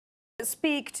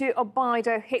Speak to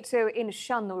Obaida Hito in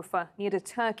Şanlıurfa near the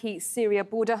Turkey-Syria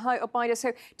border. Hi, Obaida.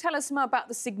 So tell us more about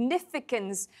the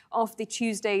significance of the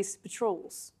Tuesday's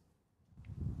patrols.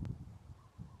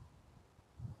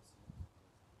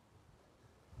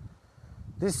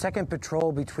 This second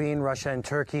patrol between Russia and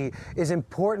Turkey is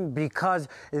important because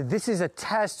this is a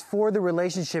test for the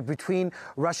relationship between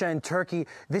Russia and Turkey.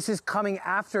 This is coming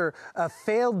after a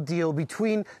failed deal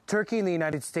between Turkey and the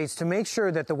United States to make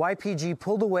sure that the YPG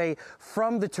pulled away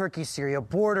from the Turkey-Syria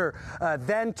border.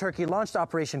 Then Turkey launched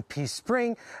Operation Peace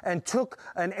Spring and took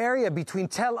an area between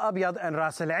Tel Abyad and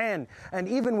Ras Al Ain. And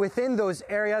even within those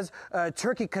areas,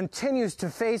 Turkey continues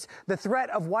to face the threat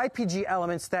of YPG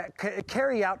elements that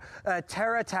carry out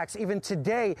terror attacks. Even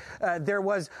today, there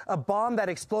was a bomb that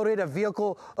exploded. A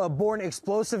vehicle-borne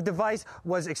explosive device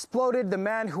was exploded. The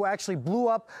man who actually blew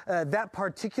up that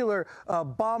particular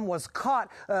bomb was caught.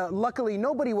 Luckily,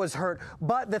 nobody was hurt.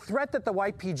 But the threat that the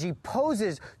YPG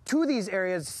poses to these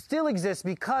areas still exists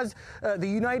because the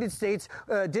United States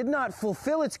did not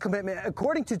fulfill its commitment,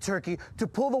 according to Turkey, to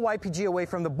pull the YPG away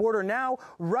from the border. Now,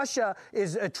 Russia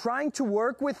is trying to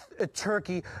work with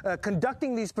Turkey,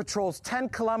 conducting these patrols 10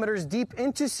 kilometers deep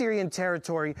into Syrian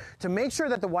territory to make sure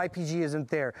that the YPG isn't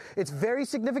there. It's very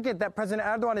significant that President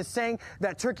Erdogan is saying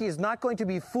that Turkey is not going to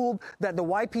be fooled, that the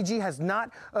YPG has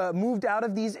not moved out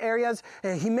of these areas.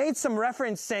 He made some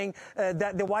reference saying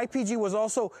that the YPG was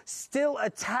also still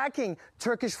attacking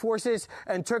Turkish forces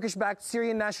and Turkish-backed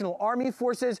Syrian National Army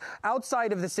forces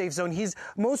outside of the safe zone. He's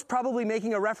most probably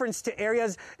making a reference to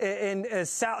areas in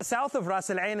south of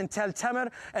Ras Al Ain and Tel Tamer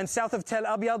and south of Tel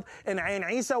Abyad and Ain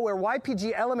Isa, where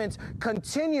YPG elements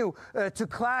continue to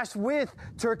clash with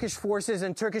Turkish forces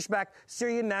and Turkish-backed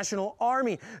Syrian National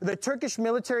Army. The Turkish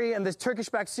military and the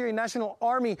Turkish-backed Syrian National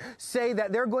Army say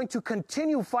that they're going to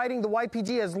continue fighting the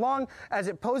YPG as long as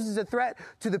it poses a threat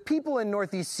to the people in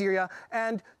northeast Syria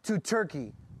and to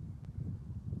Turkey.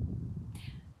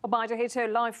 Obaida Hito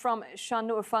live from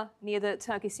Şanlıurfa near the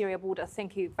Turkey-Syria border.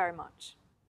 Thank you very much.